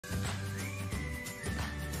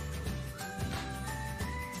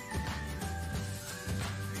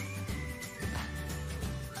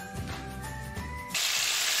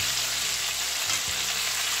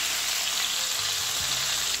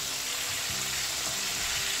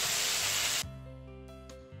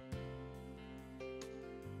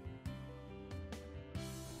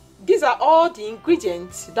these are all the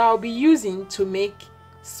ingredients that I'll be using to make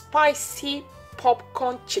spicy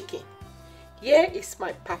popcorn chicken. Here is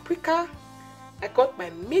my paprika. I got my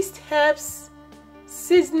minced herbs,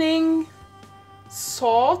 seasoning,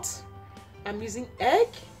 salt. I'm using egg.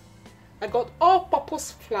 I got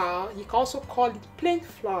all-purpose flour. You can also call it plain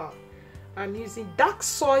flour. I'm using dark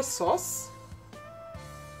soy sauce.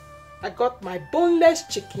 I got my boneless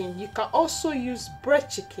chicken. You can also use bread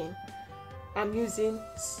chicken. I'm using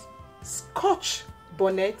scotch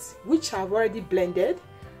bonnet, which I've already blended.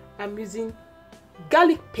 I'm using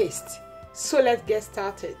garlic paste. So let's get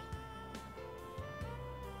started.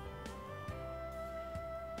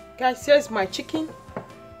 Guys, here's my chicken.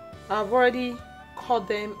 I've already cut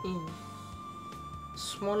them in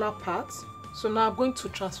smaller parts. So now I'm going to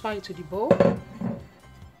transfer it to the bowl.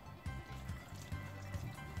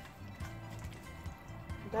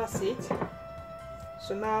 That's it.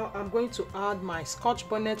 So now I'm going to add my scotch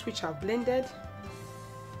bonnet, which I've blended.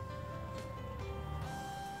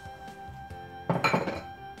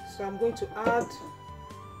 So I'm going to add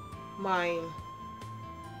my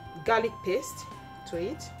garlic paste to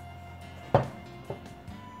it.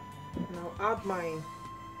 Now add my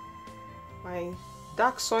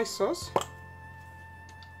dark soy sauce.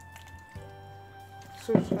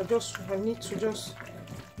 So I need to just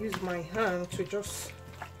use my hand to just,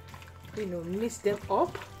 you know, mix them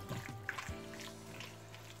up.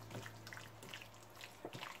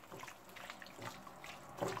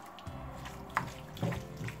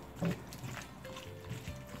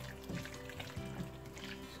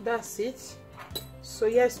 So that's it. So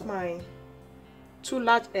here's my 2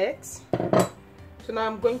 large eggs. So now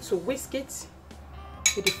I'm going to whisk it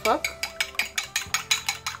with the fork.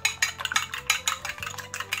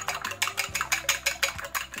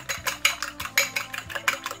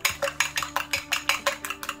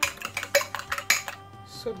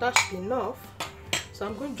 So that's enough. So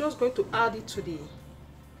I'm just going to add it to the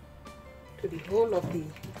whole of the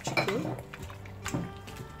chicken.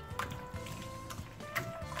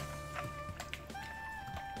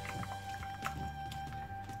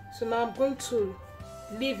 So now I'm going to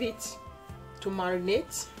leave it to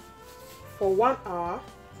marinate for 1 hour.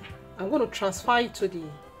 I'm going to transfer it to the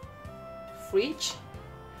fridge,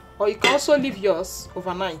 or you can also leave yours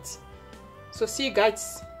overnight. So see you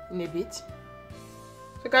guys in a bit.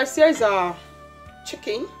 So guys, here is our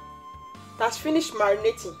chicken that's finished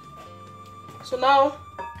marinating. So now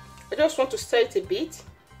I just want to stir it a bit.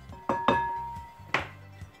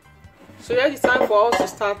 So here's the time for us to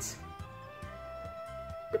start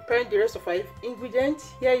preparing the rest of our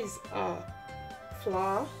ingredients. Here is our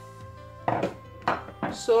flour.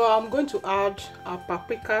 So I'm going to add our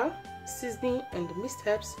paprika, seasoning, and the minced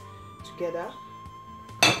herbs together.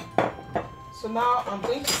 So now I'm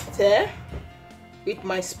going to stir with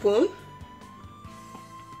my spoon.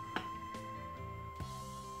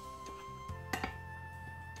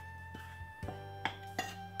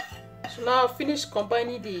 So now I've finished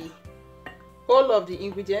combining the whole of the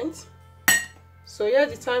ingredients. So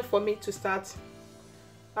here's the time for me to start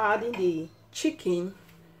adding the chicken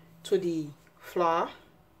to the flour.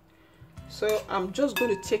 So I'm just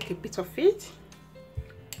going to take a bit of it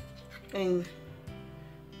and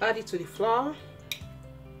add it to the flour.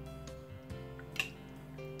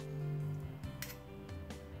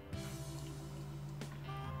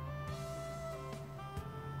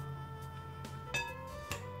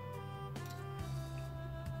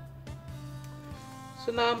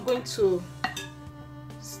 So now I'm going to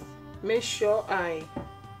make sure I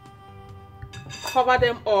cover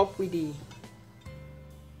them up with the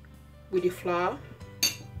flour.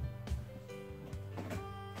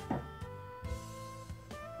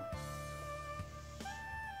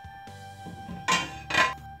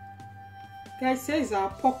 Guys, here is our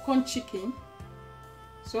popcorn chicken.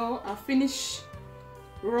 So I finished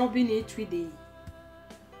rubbing it with the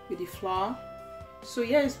flour. So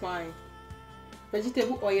here is my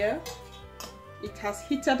vegetable oil. It has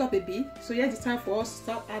heated up a bit. So here's the time for us to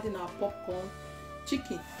start adding our popcorn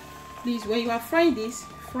chicken. Please, when you are frying this,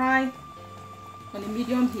 fry on a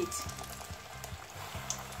medium heat.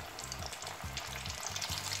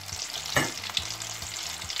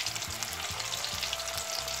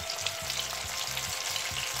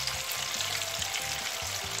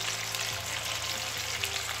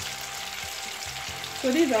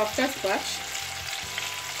 So this is our first batch.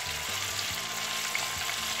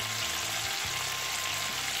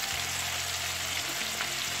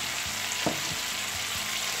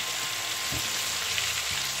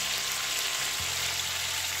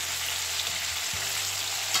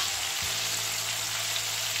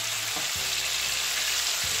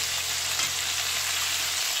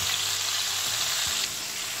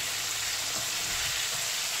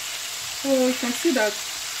 you can see that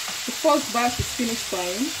the first batch is finished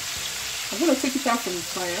frying. I'm going to take it out from the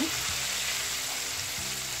fire.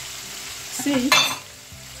 See?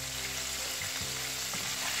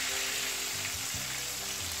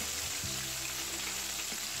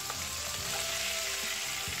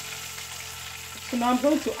 So now I'm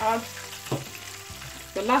going to add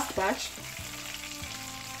the last batch.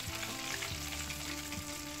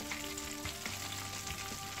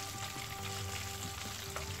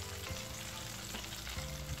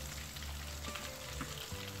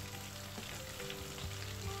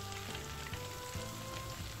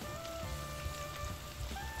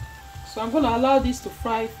 So I'm going to allow this to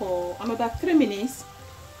fry for another 3 minutes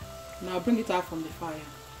and I'll bring it out from the fire.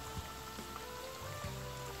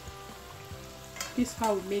 This is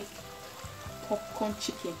how we make popcorn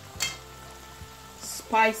chicken.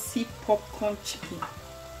 Spicy popcorn chicken.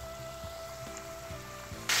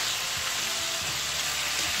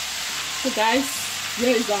 So guys,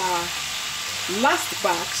 here is our last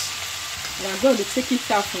batch and I'm going to take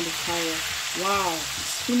it out from the fire. Wow,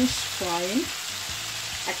 it's finished frying.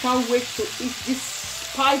 I can't wait to eat this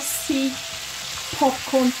spicy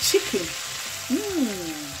popcorn chicken.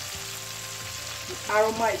 The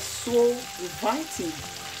aroma is so inviting.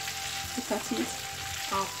 Look at it.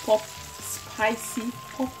 Our spicy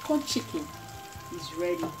popcorn chicken is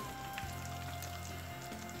ready.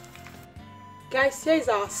 Guys, here is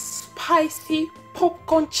our spicy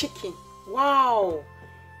popcorn chicken. Wow,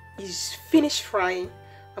 it's finished frying.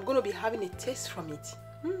 I'm going to be having a taste from it.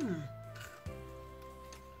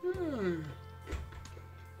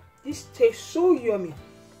 This tastes so yummy.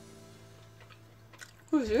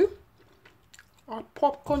 What is it? Our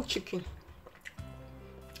popcorn chicken.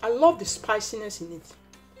 I love the spiciness in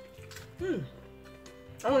it.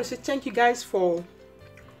 I want to say thank you guys for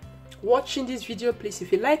watching this video. Please,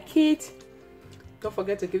 if you like it, don't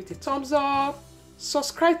forget to give it a thumbs up.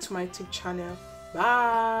 Subscribe to my YouTube channel.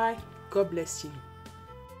 Bye. God bless you.